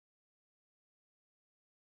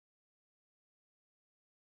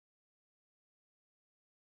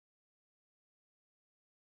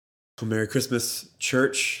Well, Merry Christmas,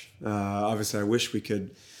 church. Obviously, I wish we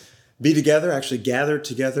could be together, actually gather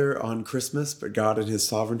together on Christmas, but God in his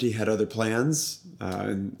sovereignty had other plans.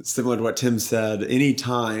 And similar to what Tim said, any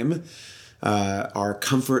time our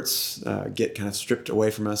comforts get kind of stripped away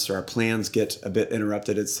from us or our plans get a bit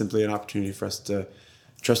interrupted, it's simply an opportunity for us to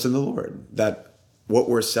trust in the Lord. That what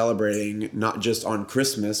we're celebrating, not just on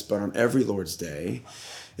Christmas, but on every Lord's Day,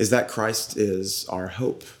 is that Christ is our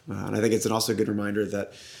hope. And I think it's also a good reminder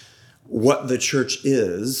that what the church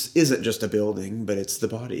isn't just a building, but it's the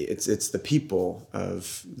body. It's the people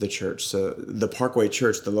of the church. So the Parkway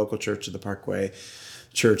Church, the local church of the Parkway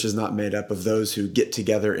Church, is not made up of those who get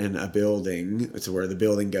together in a building. It's where the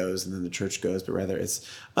building goes and then the church goes, but rather it's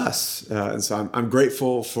us. And so I'm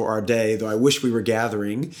grateful for our day, though I wish we were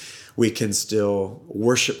gathering. We can still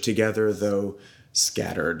worship together, though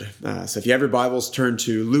scattered. So if you have your Bibles, turn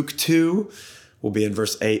to Luke 2. We'll be in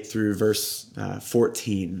verse 8 through verse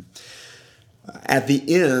 14. At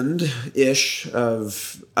the end-ish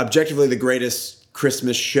of objectively the greatest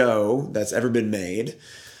Christmas show that's ever been made,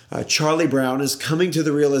 Charlie Brown is coming to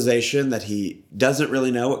the realization that he doesn't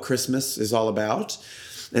really know what Christmas is all about.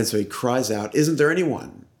 And so he cries out, "Isn't there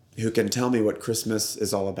anyone who can tell me what Christmas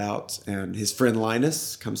is all about?" And his friend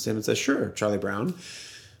Linus comes to him and says, "Sure, Charlie Brown,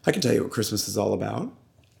 I can tell you what Christmas is all about."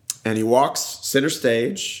 And he walks center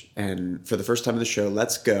stage and for the first time in the show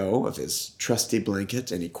lets go of his trusty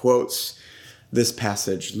blanket and he quotes this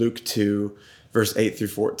passage, Luke 2, verse 8 through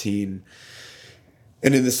 14.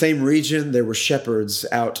 "And in the same region there were shepherds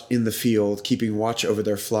out in the field, keeping watch over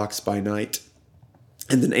their flocks by night.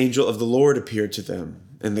 And an angel of the Lord appeared to them,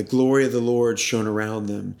 and the glory of the Lord shone around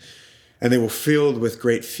them, and they were filled with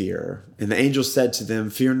great fear. And the angel said to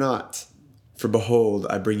them, 'Fear not, for behold,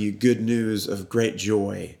 I bring you good news of great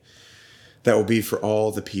joy that will be for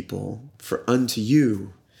all the people. For unto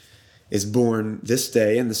you is born this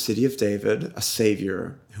day in the city of David a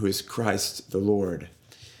Savior, who is Christ the Lord.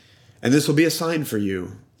 And this will be a sign for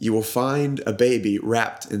you. You will find a baby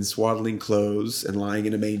wrapped in swaddling clothes and lying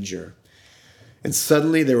in a manger.' And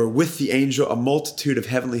suddenly there were with the angel a multitude of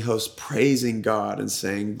heavenly hosts praising God and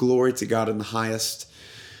saying, 'Glory to God in the highest,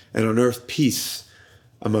 and on earth peace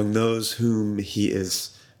among those whom he is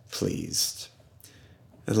pleased.'"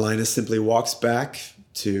 And Linus simply walks back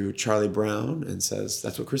to Charlie Brown and says,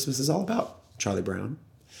 "That's what Christmas is all about, Charlie Brown."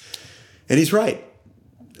 And he's right.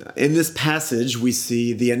 In this passage, we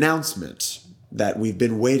see the announcement that we've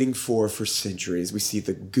been waiting for centuries. We see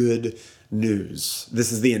the good news.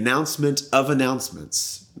 This is the announcement of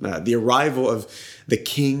announcements, the arrival of the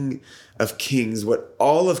King of Kings, what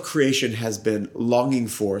all of creation has been longing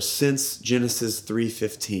for since Genesis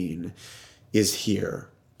 3:15 is here.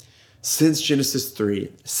 Since Genesis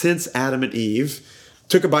 3, since Adam and Eve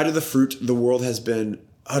took a bite of the fruit, the world has been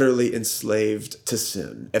utterly enslaved to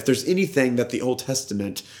sin. If there's anything that the Old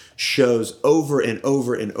Testament shows over and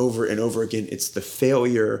over and over and over again, it's the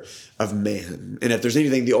failure of man. And if there's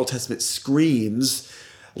anything the Old Testament screams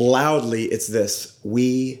loudly, it's this: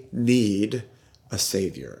 we need a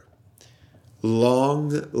Savior.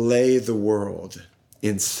 Long lay the world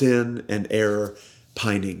in sin and error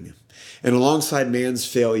pining. And alongside man's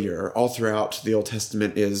failure, all throughout the Old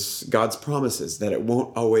Testament is God's promises that it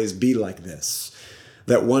won't always be like this,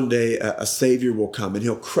 that one day a Savior will come and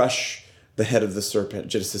he'll crush the head of the serpent,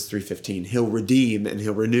 Genesis 3:15. He'll redeem and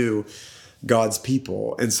he'll renew God's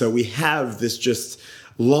people. And so we have this just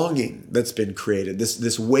longing that's been created,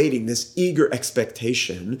 this waiting, this eager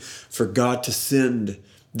expectation for God to send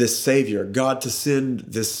this Savior, God to send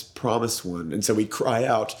this promised one. And so we cry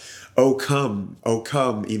out, O come,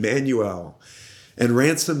 Emmanuel, and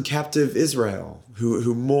ransom captive Israel,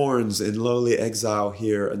 who mourns in lowly exile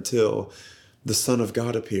here until the Son of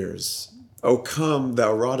God appears. O come,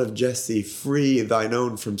 thou rod of Jesse, free thine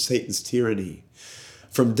own from Satan's tyranny.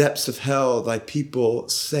 From depths of hell thy people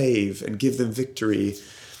save and give them victory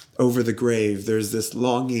over the grave. There's this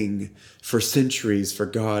longing for centuries for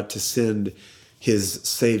God to send his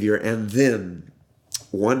Savior. And then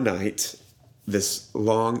one night, this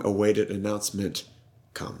long-awaited announcement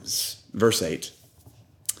comes. Verse 8.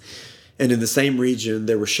 "And in the same region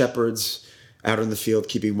there were shepherds out in the field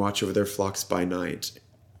keeping watch over their flocks by night.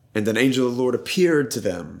 And an angel of the Lord appeared to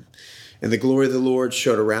them, and the glory of the Lord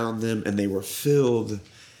shone around them, and they were filled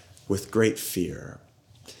with great fear."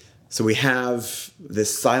 So we have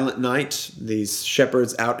this silent night, these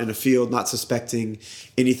shepherds out in a field, not suspecting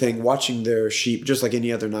anything, watching their sheep just like any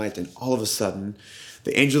other night. And all of a sudden,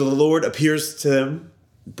 the angel of the Lord appears to them,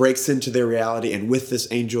 breaks into their reality, and with this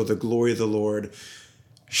angel, the glory of the Lord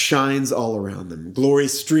shines all around them. Glory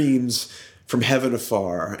streams from heaven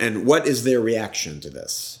afar. And what is their reaction to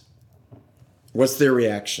this? What's their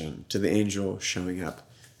reaction to the angel showing up?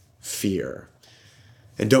 Fear.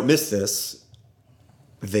 And don't miss this,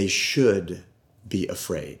 they should be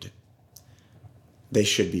afraid. They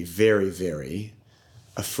should be very, very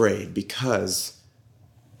afraid, because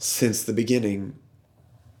since the beginning,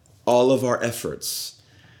 all of our efforts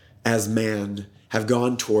as man have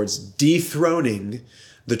gone towards dethroning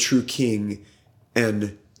the true king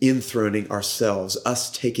and enthroning ourselves,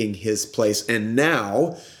 us taking his place. And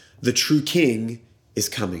now the true king is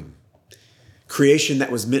coming. Creation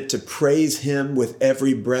that was meant to praise him with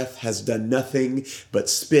every breath has done nothing but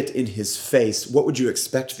spit in his face. What would you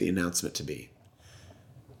expect the announcement to be?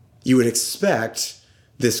 You would expect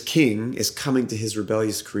this king is coming to his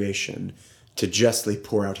rebellious creation to justly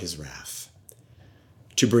pour out his wrath,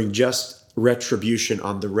 to bring just retribution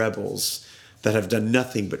on the rebels that have done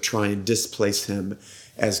nothing but try and displace him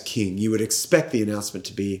as king. You would expect the announcement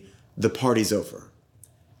to be, the party's over.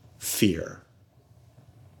 Fear.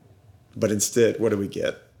 But instead, what do we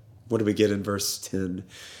get? What do we get in verse 10?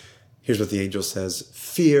 Here's what the angel says: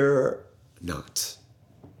 fear not.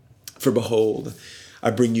 For behold,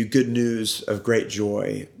 I bring you good news of great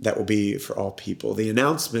joy that will be for all people. The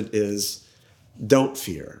announcement is, don't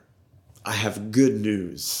fear. I have good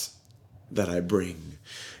news that I bring.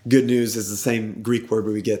 Good news is the same Greek word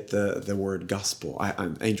where we get the word gospel.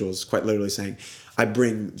 Angel is quite literally saying, I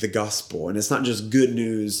bring the gospel. And it's not just good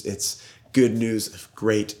news, it's good news of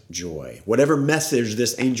great joy. Whatever message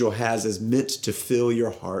this angel has is meant to fill your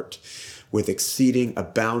heart with exceeding,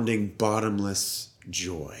 abounding, bottomless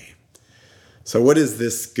joy. So what is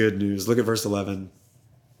this good news? Look at verse 11.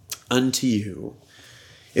 Unto you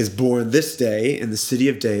is born this day in the city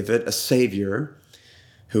of David a Savior,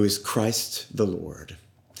 who is Christ the Lord.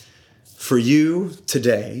 For you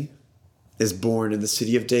today is born in the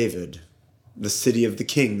city of David, the city of the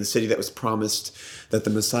King, the city that was promised that the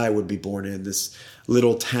Messiah would be born in, this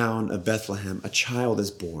little town of Bethlehem. A child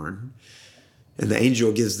is born, and the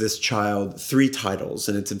angel gives this child 3 titles.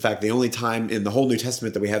 And it's in fact the only time in the whole New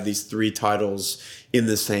Testament that we have these 3 titles in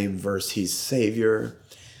the same verse. He's Savior,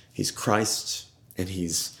 he's Christ, and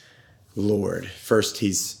he's Lord. First,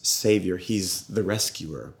 he's Savior. He's the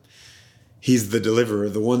rescuer. He's the deliverer,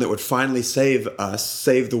 the one that would finally save us,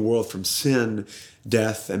 save the world from sin,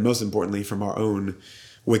 death, and most importantly, from our own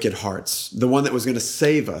wicked hearts. The one that was going to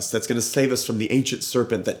save us, that's going to save us from the ancient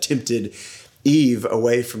serpent that tempted Eve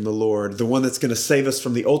away from the Lord. The one that's going to save us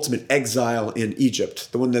from the ultimate exile in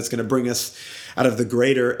Egypt. The one that's going to bring us out of the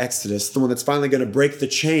greater Exodus. The one that's finally going to break the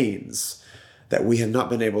chains that we have not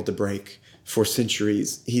been able to break for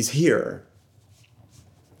centuries. He's here.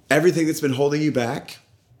 Everything that's been holding you back,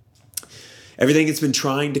 everything that's been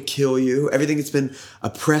trying to kill you, everything that's been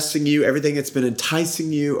oppressing you, everything that's been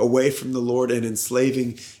enticing you away from the Lord and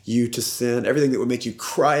enslaving you to sin, everything that would make you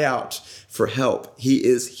cry out for help, he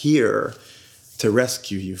is here to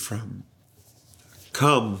rescue you from.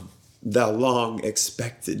 Come, thou long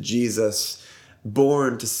expected Jesus,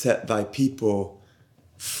 born to set thy people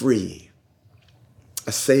free.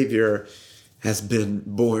 A Savior has been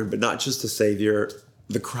born, but not just a Savior,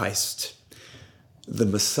 the Christ, the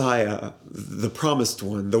Messiah, the promised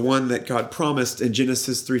one, the one that God promised in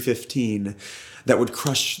Genesis 3:15 that would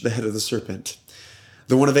crush the head of the serpent,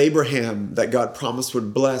 the one of Abraham that God promised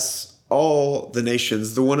would bless all the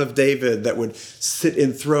nations, the one of David that would sit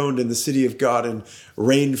enthroned in the city of God and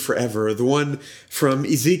reign forever, the one from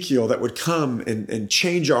Ezekiel that would come and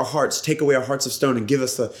change our hearts, take away our hearts of stone and give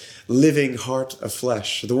us a living heart of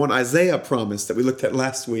flesh, the one Isaiah promised that we looked at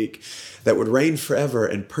last week that would reign forever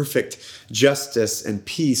in perfect justice and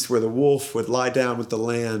peace, where the wolf would lie down with the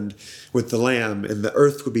lamb, and the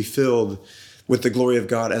earth would be filled with the glory of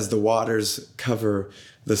God as the waters cover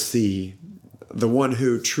the sea. The one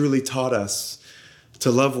who truly taught us to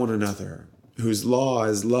love one another, whose law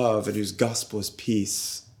is love and whose gospel is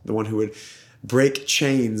peace. The one who would break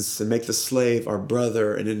chains and make the slave our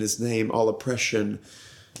brother, and in his name all oppression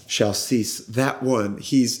shall cease. That one,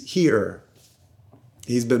 he's here.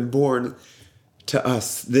 He's been born to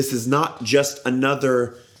us. This is not just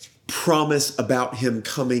another promise about him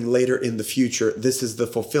coming later in the future. This is the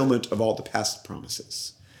fulfillment of all the past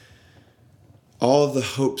promises. All the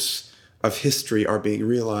hopes of history are being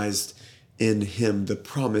realized in him. The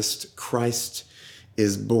promised Christ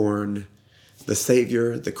is born, the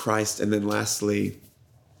Savior, the Christ, and then lastly,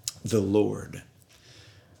 the Lord,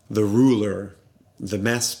 the ruler, the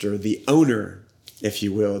master, the owner, if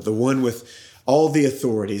you will, the one with all the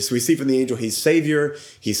authority. So we see from the angel, he's Savior,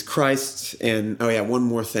 he's Christ, and one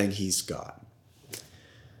more thing, he's God.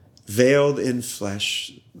 Veiled in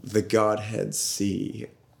flesh, the Godhead see.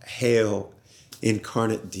 Hail,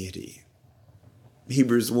 incarnate deity.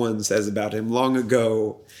 Hebrews 1 says about him. Long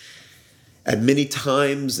ago, at many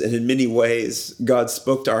times and in many ways, God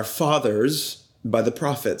spoke to our fathers by the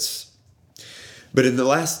prophets. But in the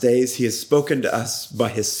last days, he has spoken to us by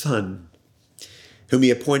his Son, whom he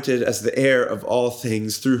appointed as the heir of all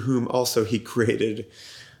things, through whom also he created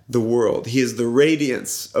the world. He is the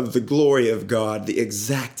radiance of the glory of God, the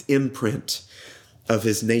exact imprint of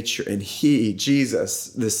his nature. And he, Jesus,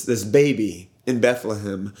 this baby in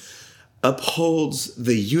Bethlehem, upholds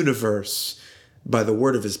the universe by the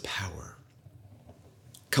word of his power.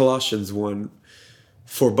 Colossians 1,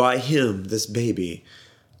 for by him, this baby,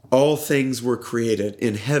 all things were created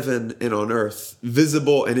in heaven and on earth,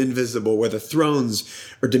 visible and invisible, whether thrones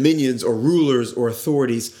or dominions or rulers or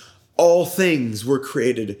authorities. All things were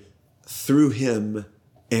created through him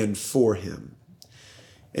and for him.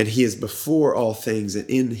 And he is before all things, and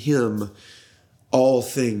in him all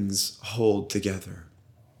things hold together.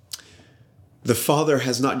 The Father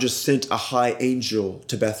has not just sent a high angel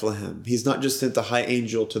to Bethlehem. He's not just sent a high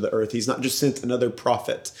angel to the earth. He's not just sent another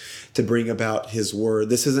prophet to bring about his word.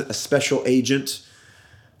 This isn't a special agent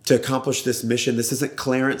to accomplish this mission. This isn't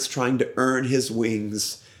Clarence trying to earn his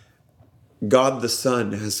wings. God the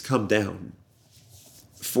Son has come down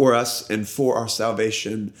for us and for our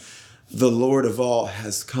salvation. The Lord of all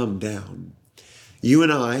has come down. You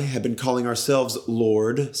and I have been calling ourselves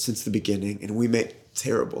Lord since the beginning, and we make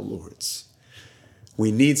terrible lords.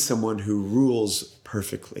 We need someone who rules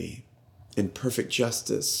perfectly, in perfect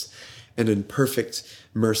justice and in perfect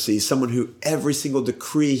mercy. Someone who every single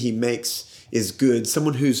decree he makes is good.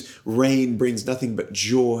 Someone whose reign brings nothing but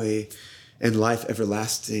joy and life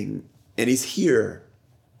everlasting. And he's here.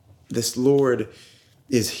 This Lord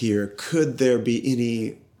is here. Could there be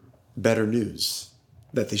any better news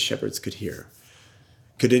that these shepherds could hear?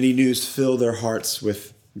 Could any news fill their hearts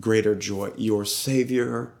with greater joy? Your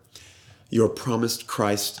Savior, your promised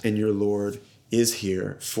Christ and your Lord is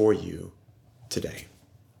here for you today.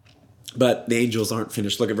 But the angels aren't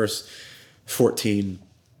finished. Look at verse 14.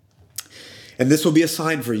 And this will be a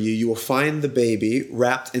sign for you. You will find the baby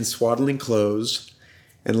wrapped in swaddling clothes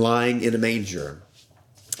and lying in a manger.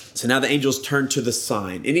 So now the angels turn to the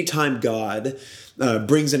sign. Anytime God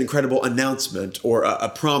brings an incredible announcement or a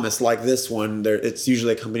promise like this one, it's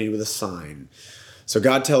usually accompanied with a sign. So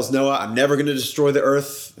God tells Noah, I'm never going to destroy the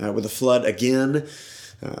earth with a flood again.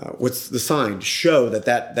 What's the sign? To show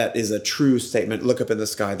that is a true statement. Look up in the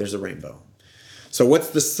sky, there's a rainbow. So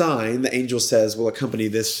what's the sign the angel says will accompany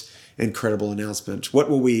this incredible announcement? What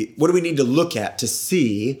do we need to look at to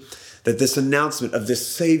see that this announcement of this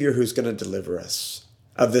Savior who's going to deliver us,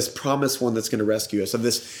 of this promised one that's going to rescue us, of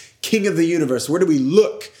this King of the universe, where do we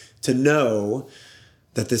look to know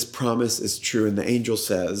that this promise is true? And the angel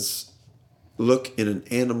says, look in an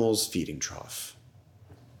animal's feeding trough.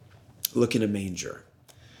 Look in a manger.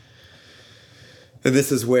 And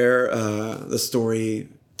this is where the story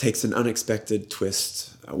takes an unexpected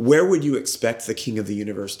twist. Where would you expect the King of the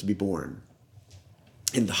universe to be born?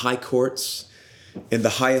 In the high courts, in the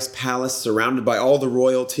highest palace, surrounded by all the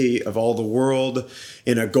royalty of all the world,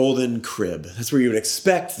 in a golden crib. That's where you would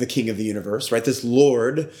expect the King of the universe, right? This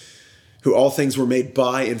Lord who all things were made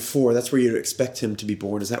by and for. That's where you'd expect him to be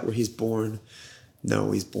born. Is that where he's born?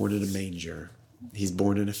 No, he's born in a manger. He's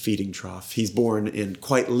born in a feeding trough. He's born in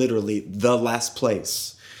quite literally the last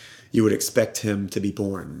place you would expect him to be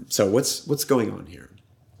born. So what's going on here?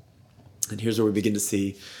 And here's where we begin to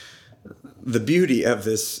see the beauty of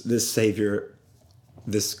this Savior,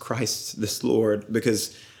 this Christ, this Lord,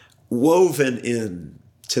 because woven in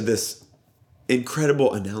to this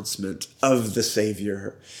incredible announcement of the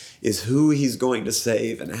Savior is who he's going to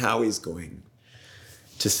save and how he's going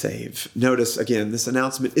to save. Notice again, this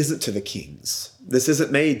announcement isn't to the kings. This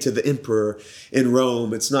isn't made to the emperor in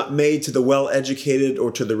Rome. It's not made to the well-educated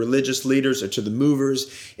or to the religious leaders or to the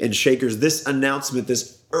movers and shakers. This announcement,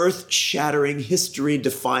 this earth-shattering,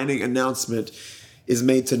 history-defining announcement is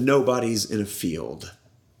made to nobodies in a field.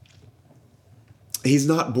 He's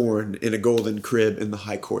not born in a golden crib in the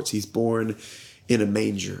high courts. He's born in a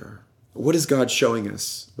manger. What is God showing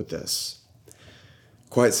us with this?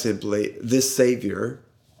 Quite simply, this Savior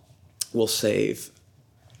will save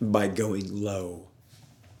by going low.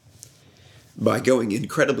 By going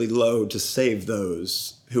incredibly low to save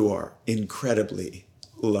those who are incredibly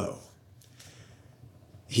low.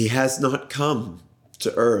 He has not come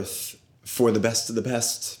to earth for the best of the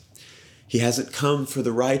best. He hasn't come for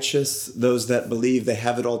the righteous, those that believe they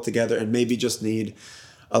have it all together and maybe just need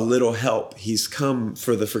a little help. He's come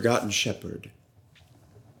for the forgotten shepherd.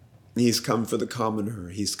 He's come for the commoner.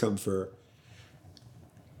 He's come for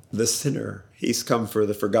the sinner. He's come for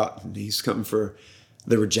the forgotten. He's come for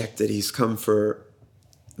the rejected. He's come for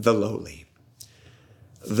the lowly.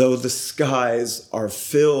 Though the skies are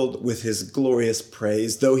filled with his glorious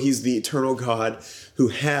praise, though he's the eternal God who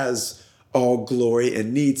has all glory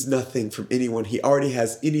and needs nothing from anyone, he already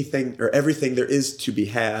has anything or everything there is to be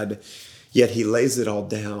had, yet he lays it all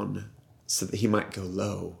down so that he might go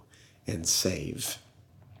low and save.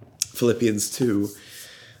 Philippians 2,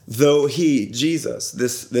 though he, Jesus,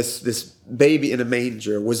 this baby in a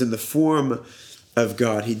manger, was in the form of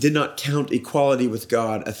God, he did not count equality with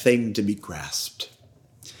God a thing to be grasped,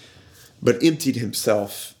 but emptied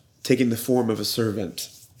himself, taking the form of a servant,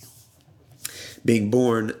 being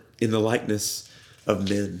born in the likeness of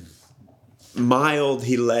men. Mild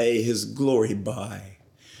he lay his glory by,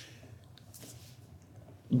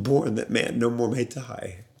 born that man no more may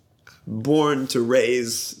die, born to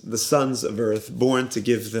raise the sons of earth, born to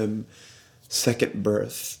give them second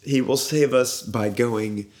birth. He will save us by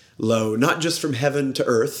going low, not just from heaven to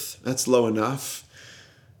earth, that's low enough,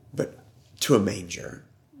 but to a manger.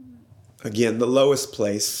 Again, the lowest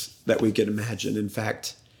place that we could imagine. In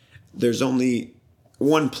fact, there's only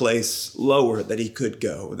one place lower that he could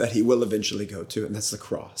go, that he will eventually go to, and that's the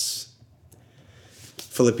cross.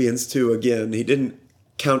 Philippians 2, again, he didn't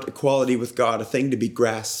count equality with God a thing to be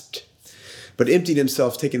grasped, but emptied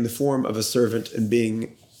himself, taking the form of a servant and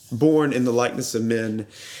being born in the likeness of men.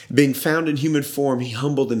 Being found in human form, he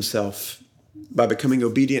humbled himself by becoming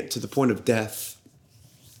obedient to the point of death,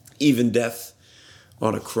 even death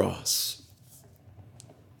on a cross.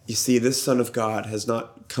 You see, this Son of God has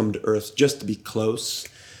not come to earth just to be close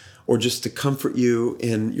or just to comfort you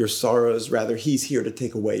in your sorrows. Rather, he's here to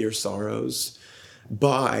take away your sorrows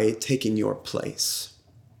by taking your place.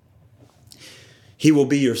 He will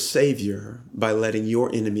be your Savior by letting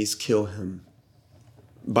your enemies kill him,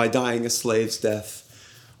 by dying a slave's death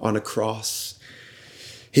on a cross.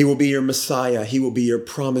 He will be your Messiah. He will be your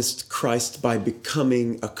promised Christ by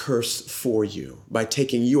becoming a curse for you, by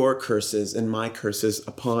taking your curses and my curses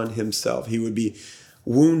upon himself. He would be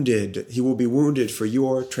wounded. He will be wounded for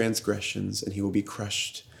your transgressions, and he will be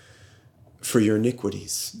crushed for your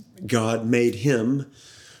iniquities. God made him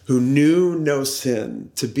who knew no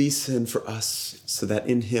sin to be sin for us, so that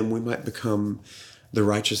in him we might become the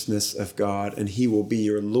righteousness of God, and he will be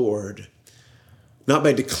your Lord. Not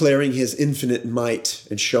by declaring his infinite might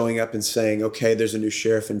and showing up and saying, okay, there's a new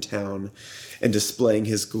sheriff in town, and displaying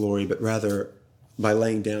his glory, but rather by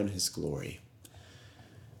laying down his glory.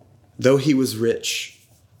 Though he was rich,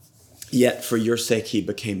 yet for your sake he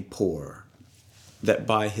became poor, that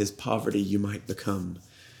by his poverty you might become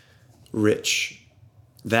rich.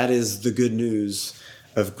 That is the good news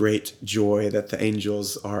of great joy that the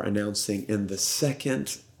angels are announcing. And the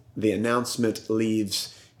second the announcement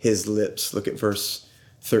leaves his lips, look at verse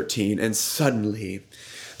 13. And suddenly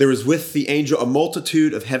there was with the angel a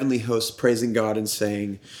multitude of heavenly hosts praising God and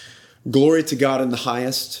saying, glory to God in the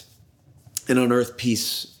highest, and on earth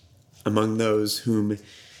peace among those whom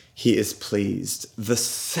he is pleased. The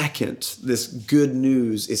second this good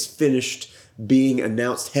news is finished being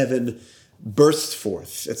announced, heaven bursts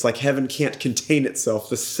forth. It's like heaven can't contain itself.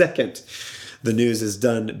 The second the news is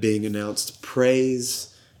done being announced,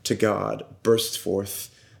 praise to God bursts forth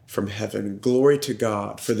from heaven. Glory to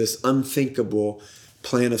God for this unthinkable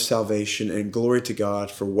plan of salvation, and glory to God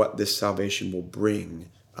for what this salvation will bring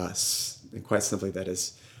us. And quite simply, that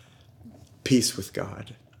is peace with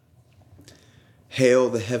God. Hail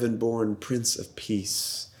the heaven-born Prince of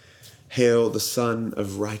Peace. Hail the Son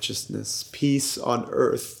of Righteousness. Peace on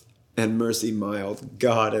earth and mercy mild.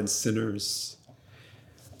 God and sinners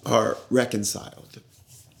are reconciled.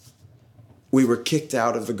 We were kicked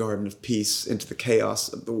out of the garden of peace into the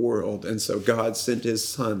chaos of the world, and so God sent his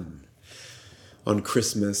Son on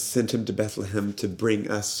Christmas, sent him to Bethlehem to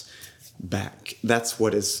bring us back. That's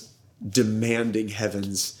what is demanding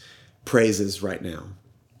heaven's praises right now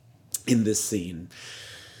in this scene.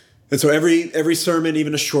 And so every sermon,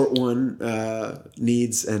 even a short one,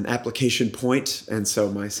 needs an application point. And so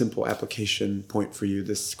my simple application point for you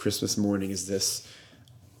this Christmas morning is this: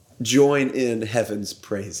 join in heaven's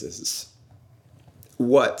praises.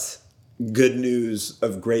 What good news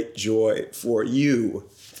of great joy for you.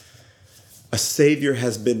 A Savior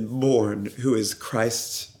has been born who is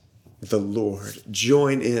Christ the Lord.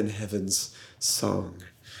 Join in heaven's song.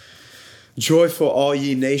 Joyful all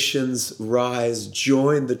ye nations, rise,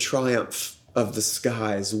 join the triumph of the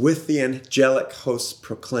skies. With the angelic hosts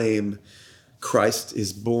proclaim, Christ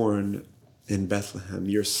is born in Bethlehem.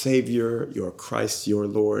 Your Savior, your Christ, your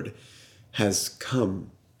Lord has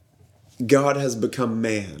come. God has become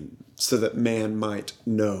man so that man might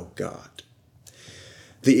know God.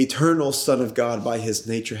 The eternal Son of God by his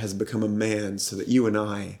nature has become a man so that you and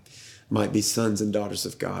I might be sons and daughters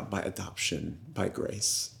of God by adoption, by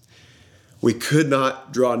grace. We could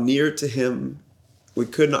not draw near to him. We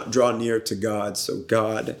could not draw near to God, so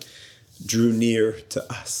God drew near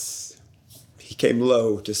to us. He came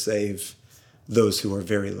low to save those who are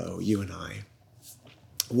very low, you and I.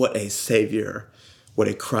 What a Savior, what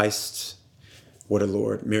a Christ, what a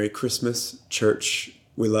Lord. Merry Christmas, church.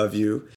 We love you.